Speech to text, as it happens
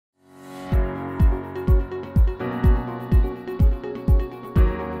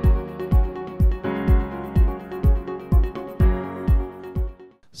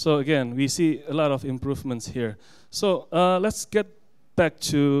So again, we see a lot of improvements here. So let's get back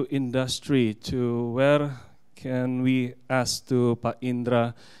to industry, to where can we ask to Pak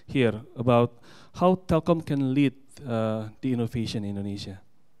Indra here about how Telkom can lead the innovation in Indonesia.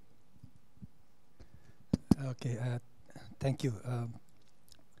 Okay, thank you.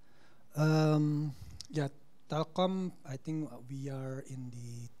 Yeah, Telkom, I think we are in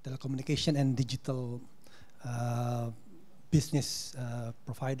the telecommunication and digital business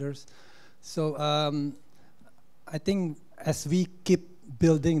providers. So I think as we keep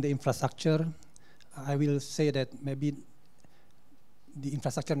building the infrastructure, I will say that maybe the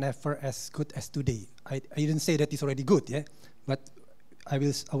infrastructure never as good as today. I didn't say that it's already good, yeah, but I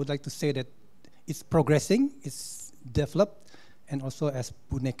would like to say that it's progressing, it's developed, and also as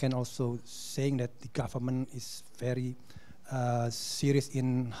Pune can also saying that the government is very serious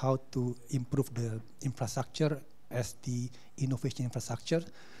in how to improve the infrastructure as the innovation infrastructure.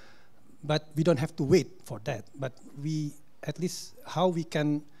 But we don't have to wait for that. But we, at least how we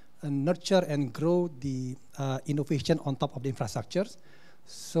can nurture and grow the innovation on top of the infrastructure.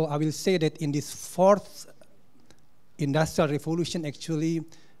 So I will say that in this fourth industrial revolution, actually,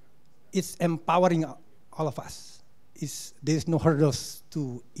 it's empowering all of us. There is no hurdles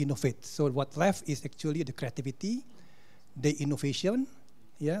to innovate. So what left is actually the creativity, the innovation,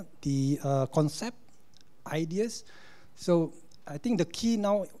 yeah, the concept, ideas. So I think the key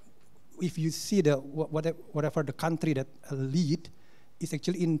now, if you see the whatever the country that lead, is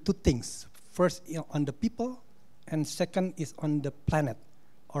actually in two things. First, on the people, and second is on the planet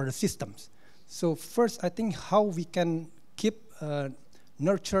or the systems. So first, I think how we can keep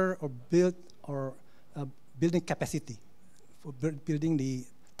nurture or build or building capacity, for building the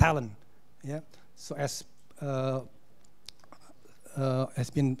talent. Yeah. So as has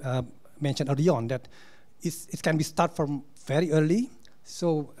been mentioned early on, that it can be start from very early.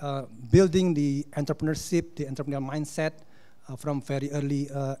 So building the entrepreneurship, the entrepreneurial mindset from very early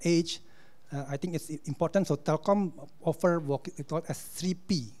age, I think it's important. So Telkom offer what it called as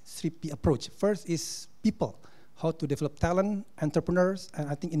 3P approach. First is people, how to develop talent, entrepreneurs, and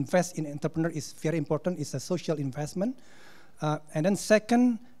I think invest in entrepreneur is very important. It's a social investment. And then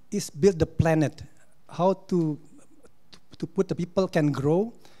second is build the planet, how to put the people can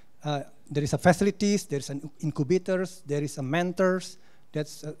grow. There is a facilities, there is an incubators, there is a mentors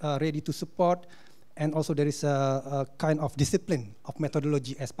that's ready to support. And also there is a kind of discipline of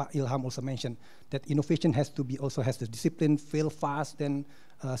methodology, as Pak Ilham also mentioned, that innovation has to be also has the discipline, fail fast, then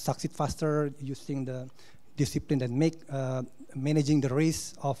succeed faster, using the discipline and make managing the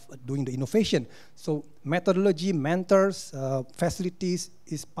race of doing the innovation. So methodology, mentors, facilities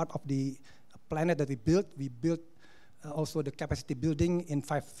is part of the planet that we built. We built also the capacity building in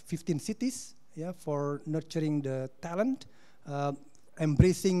 15 cities, yeah, for nurturing the talent,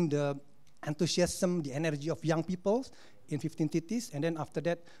 embracing the enthusiasm, the energy of young people in 15 cities, and then after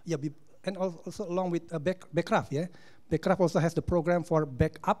that, yeah, and also along with Backcraft, yeah, Backcraft also has the program for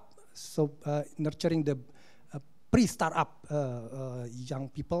backup, so nurturing the pre-startup young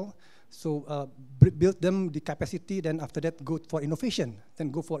people, so build them the capacity, then after that go for innovation,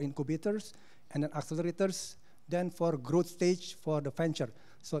 then go for incubators, and then accelerators, then for growth stage for the venture.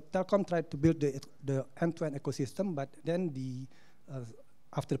 So Telkom tried to build the end-to-end ecosystem, but then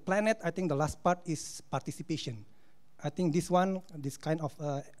after planet, I think the last part is participation. I think this kind of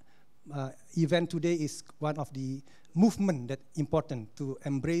event today is one of the movement that important to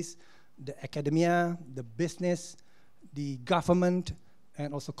embrace the academia, the business, the government,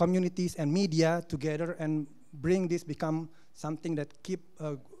 and also communities and media together and bring this become something that keep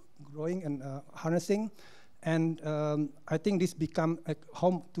growing and harnessing. And I think this become a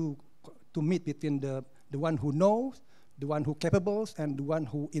home to meet between the one who knows, the one who capable, and the one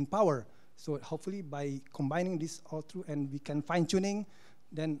who in power. So hopefully by combining this all through and we can fine tuning,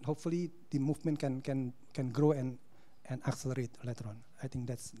 then hopefully the movement can grow and accelerate later on. I think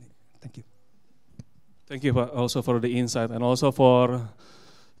that's it. Thank you. Thank you also for the insight and also for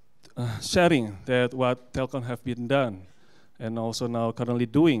sharing that what Telkom have been done and also now currently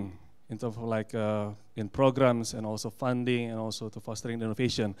doing in terms of like in programs and also funding and also to fostering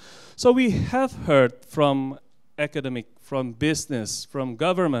innovation. So we have heard from academic, from business, from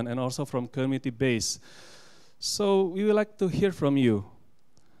government, and also from community base. So we would like to hear from you.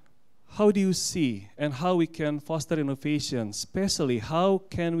 How do you see and how we can foster innovation, especially how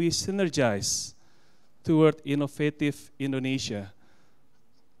can we synergize toward innovative Indonesia?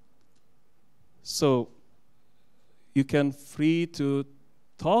 So you can free to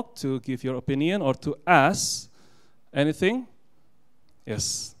talk, to give your opinion, or to ask anything.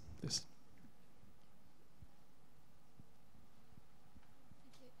 Yes. Yes.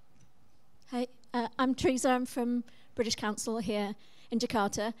 I'm Teresa. I'm from British Council here in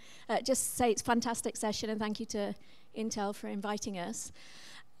Jakarta. Just say it's a fantastic session, and thank you to Intel for inviting us.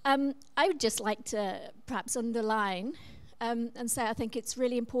 I would just like to perhaps underline and say I think it's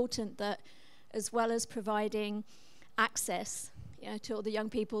really important that, as well as providing access, to all the young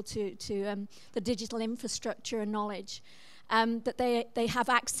people to the digital infrastructure and knowledge, that they have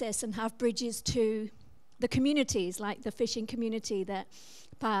access and have bridges to the communities, like the fishing community that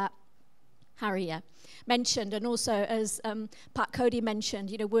Pak Harry mentioned, and also as Pak Cody mentioned,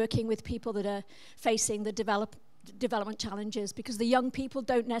 working with people that are facing the development challenges, because the young people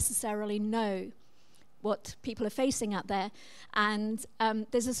don't necessarily know what people are facing out there, and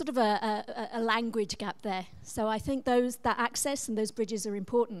there's a sort of a language gap there. So I think that access and those bridges are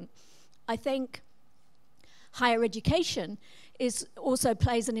important. I think higher education also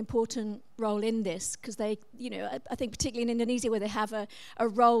plays an important role in this, because they, I think particularly in Indonesia, where they have a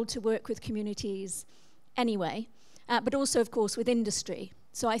role to work with communities anyway, but also, of course, with industry.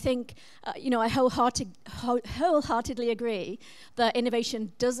 So I think, I wholeheartedly agree that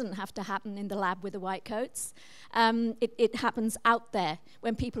innovation doesn't have to happen in the lab with the white coats. It happens out there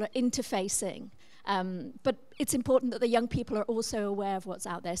when people are interfacing. But it's important that the young people are also aware of what's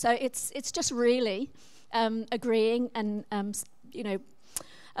out there. So it's just really agreeing and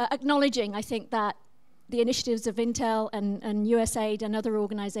acknowledging, I think, that the initiatives of Intel and USAID and other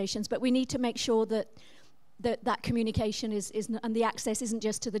organizations, but we need to make sure that communication and the access isn't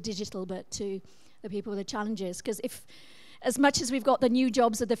just to the digital, but to the people with the challenges. Because as much as we've got the new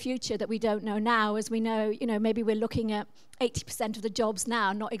jobs of the future that we don't know now, as we know, maybe we're looking at 80% of the jobs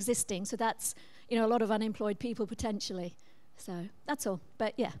now not existing. So that's, a lot of unemployed people potentially. So that's all.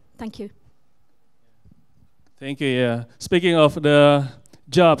 But yeah, thank you. Thank you. Yeah. Speaking of the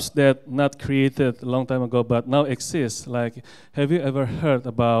jobs that not created a long time ago but now exist, like, have you ever heard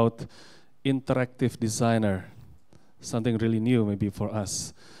about interactive designer? Something really new maybe for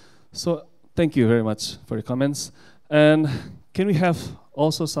us. So thank you very much for your comments. And can we have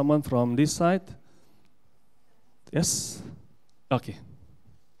also someone from this side? Yes? Okay.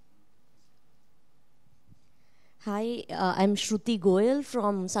 Hi, I'm Shruti Goyal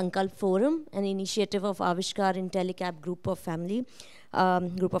from Sankalp Forum, an initiative of Avishkar in Telecap group of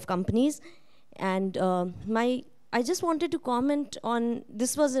companies. And I just wanted to comment on,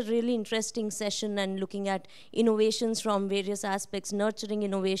 this was a really interesting session, and looking at innovations from various aspects, nurturing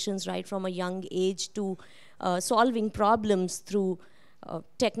innovations right from a young age to solving problems through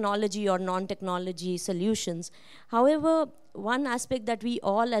technology or non-technology solutions. However, one aspect that we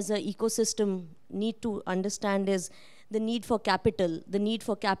all as an ecosystem need to understand is the need for capital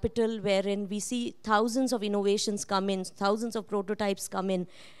wherein we see thousands of innovations come in, thousands of prototypes come in,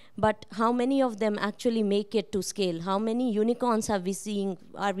 but how many of them actually make it to scale? How many unicorns are we seeing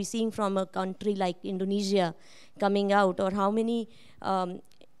from a country like Indonesia coming out, or how many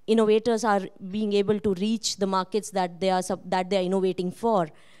innovators are being able to reach the markets that they are innovating for?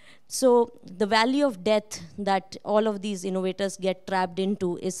 So the valley of death that all of these innovators get trapped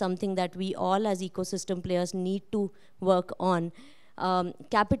into is something that we all as ecosystem players need to work on.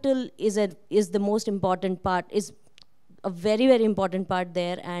 Capital is the most important part, is a very, very important part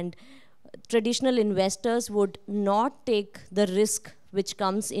there, and traditional investors would not take the risk which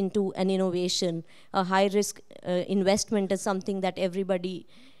comes into an innovation. A high risk investment is something that everybody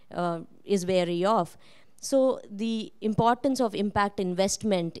is wary of. So the importance of impact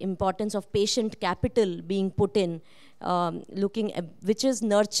investment, importance of patient capital being put in, looking at which is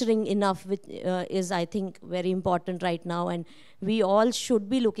nurturing enough, is, I think, very important right now. And we all should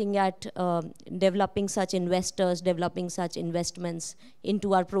be looking at developing such investors, developing such investments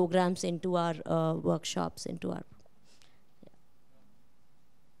into our programs, into our workshops, into our...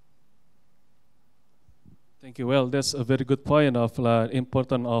 Thank you. Well, that's a very good point of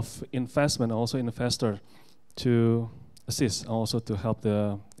importance of investment, also investor, to assist, also to help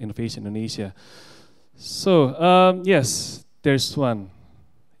the innovation in Indonesia. So yes, there's one.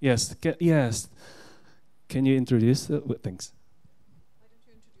 Yes, yes. Can you introduce? Thanks. Why don't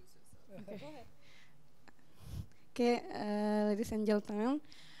you introduce yourself? Okay. Go ahead. Okay, ladies and gentlemen,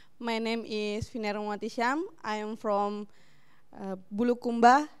 my name is Vinerwati Syam. I am from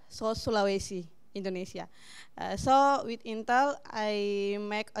Bulukumba, South Sulawesi, Indonesia. So with Intel, I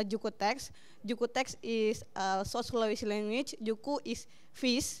make a Juku text. Juku text is South Sulawesi language. Juku is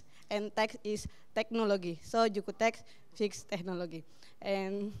fish, and text is technology. So Juku text, fish, technology.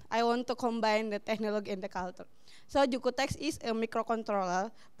 And I want to combine the technology and the culture. So Juku text is a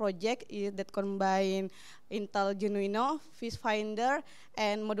microcontroller project that combine Intel Genuino, Fish Finder,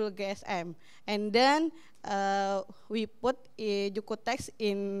 and module GSM. And then we put Juku text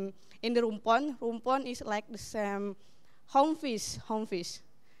in in the rumpon. Rumpon is like the same home fish. Home fish.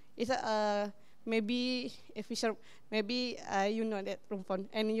 It's maybe a fisher. Maybe you know that rumpon,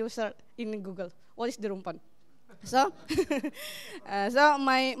 and you search in Google what is the rumpon. So, so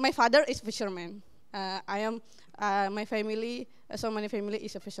my father is fisherman. I am my family. So my family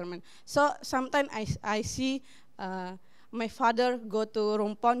is a fisherman. So sometimes I see my father go to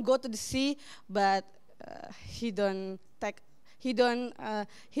rumpon, go to the sea, but he don't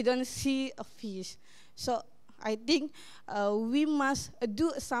see a fish. So I think we must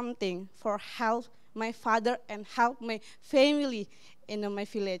do something for help my father and help my family in my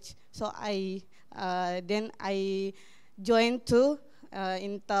village. So then I joined to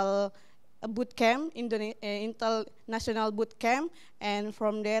Intel boot camp, Intel National Boot Camp, and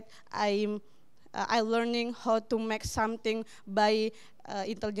from that I learning how to make something by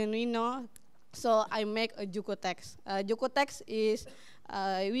Intel Genuino. So I make a Jukotex. Jukotex is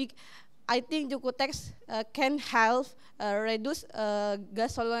I think Jukotex can help reduce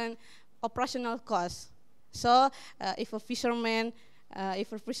gasoline operational costs. So if a fisherman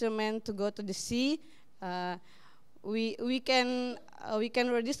to go to the sea, we can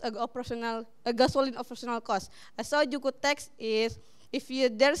reduce a gasoline operational cost. So Jukotex is if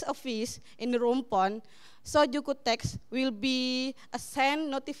there's a fish in the rumpon, so Jukotex will be a send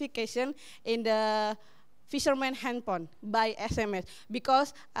notification in the fisherman handphone by SMS,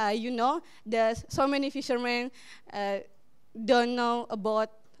 because you know there's so many fishermen don't know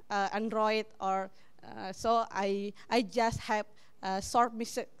about Android, or so I just have short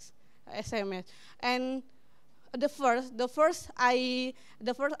message SMS. And the first I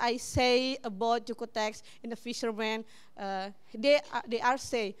say about Jukotex in the fishermen, they are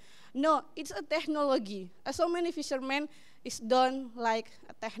say, no, it's a technology. So many fishermen is don't like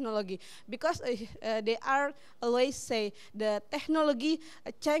a technology, because they are always say the technology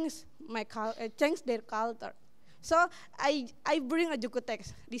change their culture. So I bring a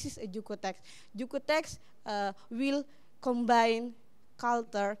Jukotex. This is a Jukotex. Jukotex will combine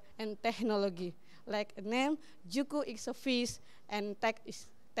culture and technology. Like a name, Juku is a fish and tech is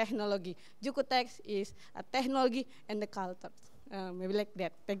technology. Jukotex is a technology and the culture. Maybe like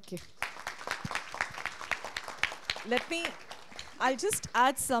that. Thank you. I'll just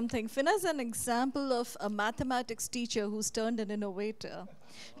add something. Fina is an example of a mathematics teacher who's turned an innovator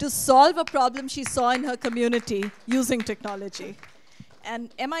to solve a problem she saw in her community using technology.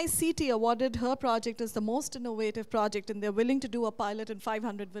 And MICT awarded her project as the most innovative project, and they're willing to do a pilot in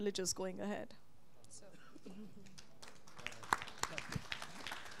 500 villages going ahead.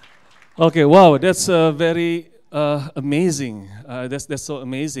 Okay, wow, that's very amazing. That's so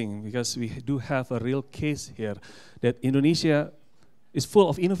amazing, because we do have a real case here that Indonesia is full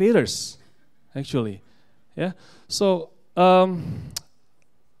of innovators, actually. Yeah. So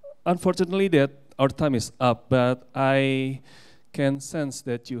unfortunately, that our time is up, but I can sense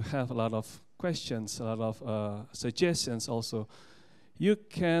that you have a lot of questions, a lot of suggestions also. You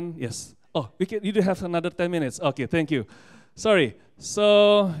can, yes. Oh, you do have another 10 minutes. Okay, thank you. Sorry.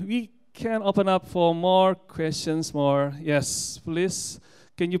 So we can open up for more questions, more. Yes, please.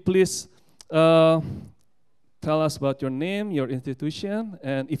 Can you please tell us about your name, your institution,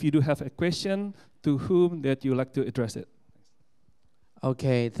 and if you do have a question, to whom that you like to address it?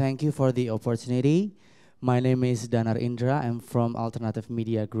 Okay, thank you for the opportunity. My name is Danar Indra. I'm from Alternative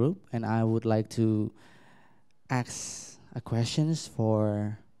Media Group, and I would like to ask questions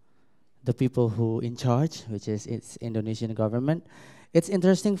for the people who in charge, which is its Indonesian government. It's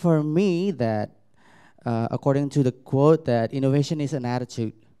interesting for me that, according to the quote, that innovation is an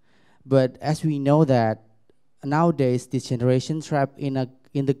attitude. But as we know that nowadays, this generation trapped in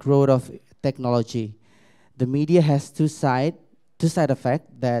the growth of technology, the media has two side effect,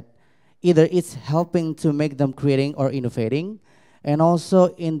 that either it's helping to make them creating or innovating, and also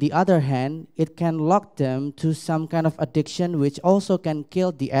in the other hand, it can lock them to some kind of addiction, which also can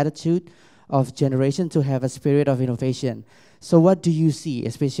kill the attitude of generation to have a spirit of innovation. So what do you see,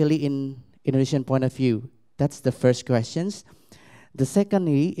 especially in Indonesian point of view? That's the first questions. The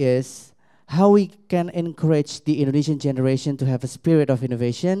secondly is how we can encourage the Indonesian generation to have a spirit of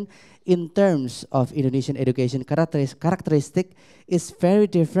innovation in terms of Indonesian education characteristic is very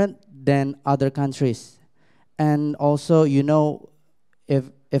different than other countries. And also, you know,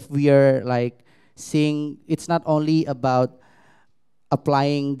 if we are like seeing, it's not only about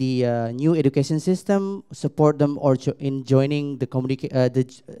applying the new education system, support them, or in joining the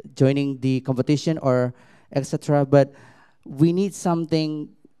joining the competition or etc. But we need something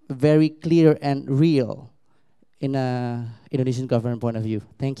very clear and real in a Indonesian government point of view.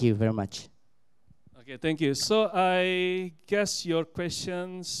 Thank you very much. Okay, thank you. So I guess your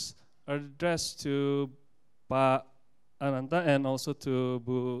questions addressed to Pak Ananta and also to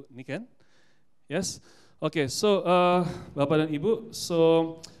Bu Niken. Yes? Okay, so Bapak dan Ibu,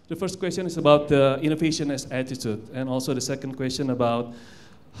 so the first question is about the innovation as attitude, and also the second question about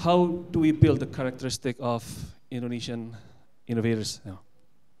how do we build the characteristic of Indonesian innovators? Yeah.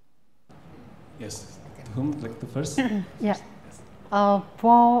 Yes, to whom like the first? Yeah,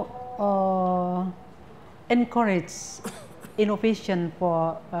 for encourage innovation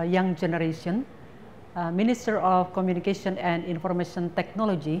for young generation, Minister of Communication and Information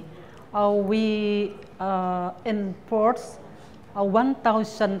Technology, we enforce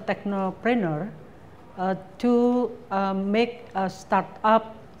 1,000 technopreneur to make a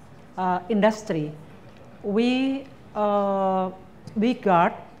startup industry. We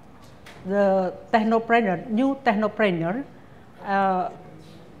guard the technopreneur, new technopreneur,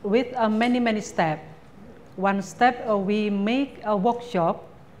 with many steps. One step, we make a workshop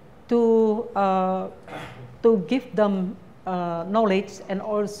to give them knowledge and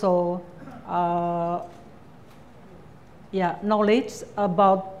also knowledge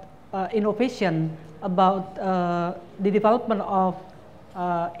about innovation, about the development of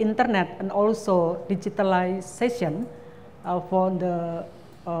internet and also digitalization for the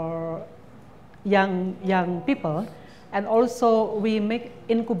young people. And also we make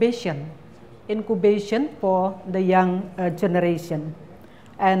incubation for the young generation.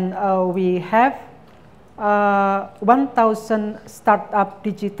 And we have 1,000 startup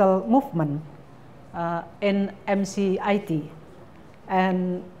digital movement in MCIT.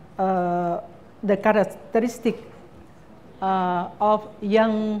 And the characteristic of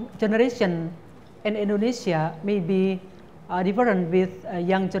young generation in Indonesia may be different with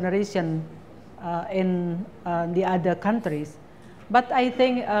young generation in the other countries. But I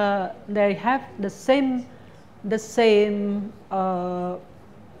think they have the same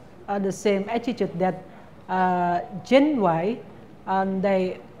attitude that Gen Y, and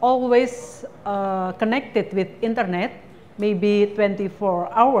they always connected with internet, maybe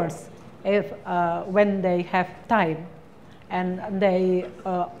 24 hours if when they have time, and they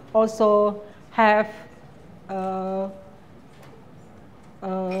also have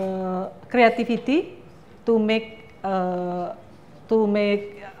creativity to make a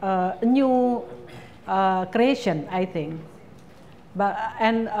new creation, I think. But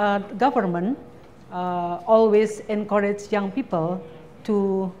government always encourage young people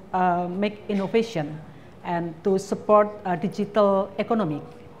to make innovation and to support digital economy.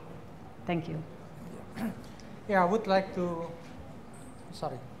 Thank you. Yeah, I would like to.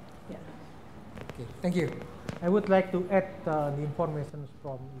 Sorry. Yeah. Okay, thank you. I would like to add the information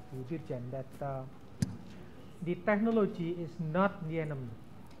from Ibu Dirjen that the technology is not the enemy.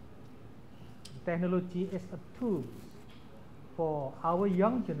 The technology is a tool for our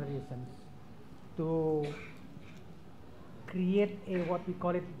young generations to create a what we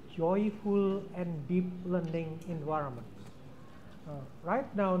call it joyful and deep learning environment. Right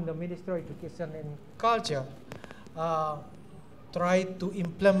now, the Ministry of Education and Culture try to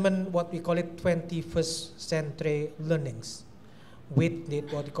implement what we call it 21st century learnings with the,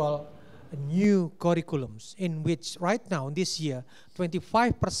 what we call new curriculums, in which right now this year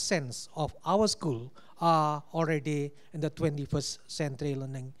 25% of our school are already in the 21st century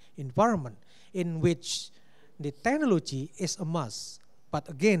learning environment, in which the technology is a must. But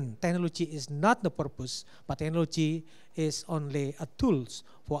again, technology is not the purpose, but technology is only a tools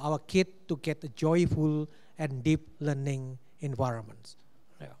for our kid to get a joyful and deep learning environments.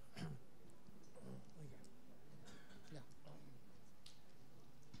 Yeah.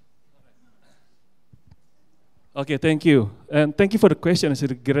 Okay, thank you. And thank you for the question. It's a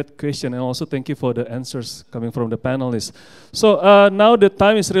great question. And also thank you for the answers coming from the panelists. So now the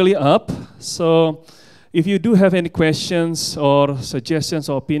time is really up. So if you do have any questions or suggestions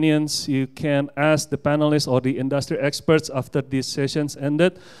or opinions, you can ask the panelists or the industry experts after these sessions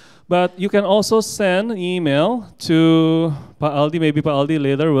ended. But you can also send an email to Pak Aldi. Maybe Pak Aldi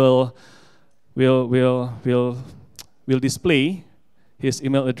later will display his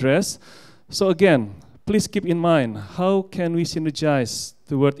email address. So again, please keep in mind, how can we synergize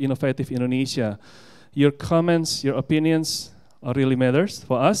toward innovative Indonesia? Your comments, your opinions are really matters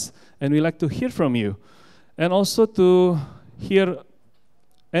for us, and we like to hear from you. And also to hear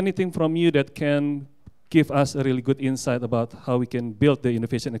anything from you that can give us a really good insight about how we can build the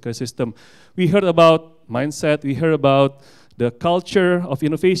innovation ecosystem. We heard about mindset, we heard about the culture of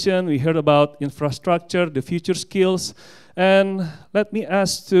innovation, we heard about infrastructure, the future skills, and let me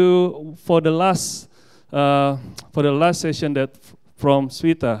ask for the last session that from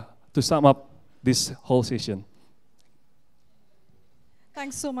Sweta to sum up this whole session.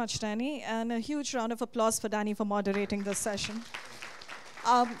 Thanks so much, Danny, and a huge round of applause for Danny for moderating this session.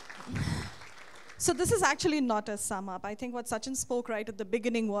 So this is actually not a sum up. I think what Sachin spoke right at the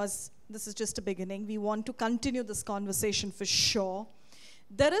beginning was, this is just a beginning. We want to continue this conversation for sure.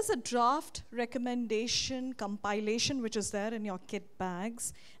 There is a draft recommendation compilation which is there in your kit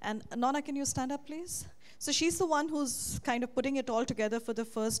bags. And Nona, can you stand up, please? So she's the one who's kind of putting it all together for the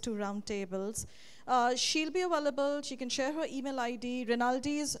first 2 roundtables. She'll be available. She can share her email ID.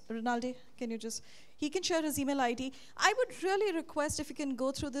 Rinaldi, can you just... He can share his email ID. I would really request if you can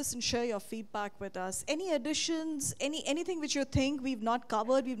go through this and share your feedback with us. Any additions, anything which you think we've not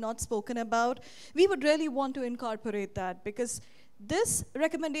covered, we've not spoken about, we would really want to incorporate that, because this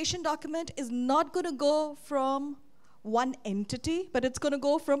recommendation document is not going to go from one entity, but it's going to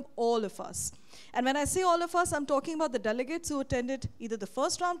go from all of us. And when I say all of us, I'm talking about the delegates who attended either the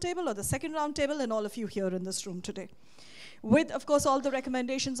first roundtable or the second roundtable, and all of you here in this room today. With, of course, all the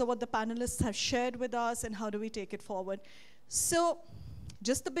recommendations of what the panelists have shared with us and how do we take it forward. So,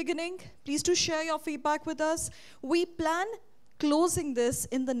 just the beginning. Please do share your feedback with us. We plan closing this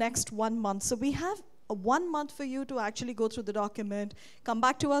in the next 1 month. So we have 1 month for you to actually go through the document, come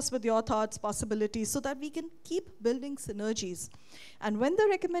back to us with your thoughts, possibilities, so that we can keep building synergies. And when the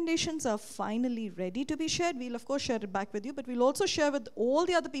recommendations are finally ready to be shared, we'll of course share it back with you, but we'll also share with all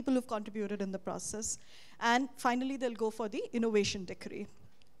the other people who've contributed in the process. And finally, they'll go for the innovation decree.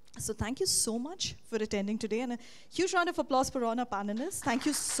 So thank you so much for attending today, and a huge round of applause for all our panelists. Thank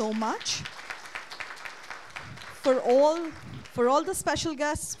you so much. For all the special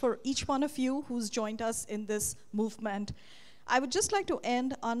guests, for each one of you who's joined us in this movement, I would just like to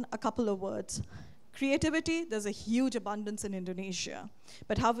end on a couple of words. Creativity, there's a huge abundance in Indonesia.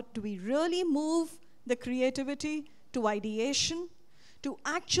 But how do we really move the creativity to ideation, to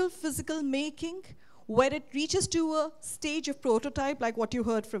actual physical making, where it reaches to a stage of prototype, like what you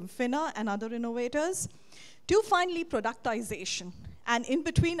heard from Finna and other innovators, to finally productization. And in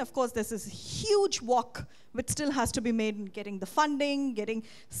between, of course, there's this huge walk which still has to be made in getting the funding, getting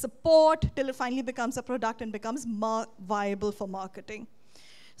support, till it finally becomes a product and becomes viable for marketing.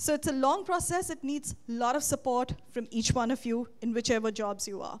 So it's a long process. It needs a lot of support from each one of you in whichever jobs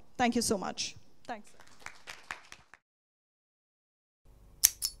you are. Thank you so much. Thanks.